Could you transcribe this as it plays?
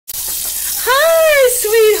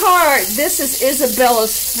right, this is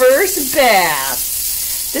Isabella's first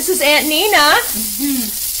bath. This is Aunt Nina.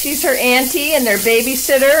 She's her auntie and their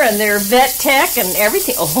babysitter and their vet tech and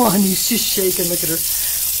everything. Oh, honey, she's shaking. Look at her.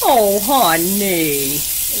 Oh, honey.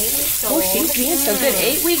 8 weeks Oh, old. she's being so good.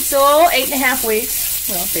 8 weeks old, 8.5 weeks.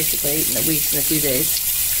 Well, basically 8 weeks and a few days.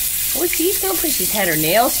 Oh, she's so pretty. She's had her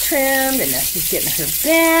nails trimmed, and now she's getting her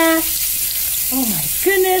bath. Oh, my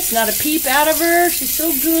goodness. Not a peep out of her. She's so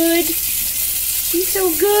good. She's so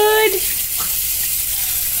good.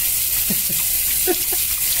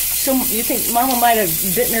 So, you think Mama might have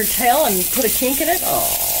bitten her tail and put a kink in it?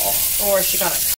 Oh. Or she got it